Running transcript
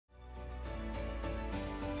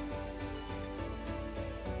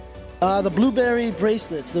The blueberry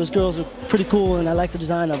bracelets. Those girls are pretty cool, and I like the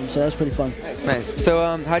design of them, so that was pretty fun. Nice, nice.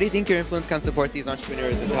 So how do you think your influence can support these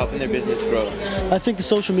entrepreneurs into helping their business grow? I think the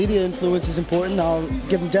social media influence is important. I'll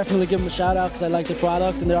definitely give them a shout out because I like the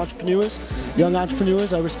product and they're entrepreneurs, young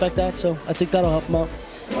entrepreneurs. I respect that, so I think that'll help them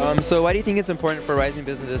out. So why do you think it's important for rising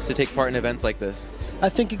businesses to take part in events like this? I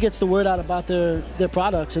think it gets the word out about their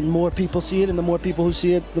products, and more people see it, and the more people who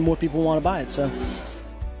see it, the more people want to buy it. So.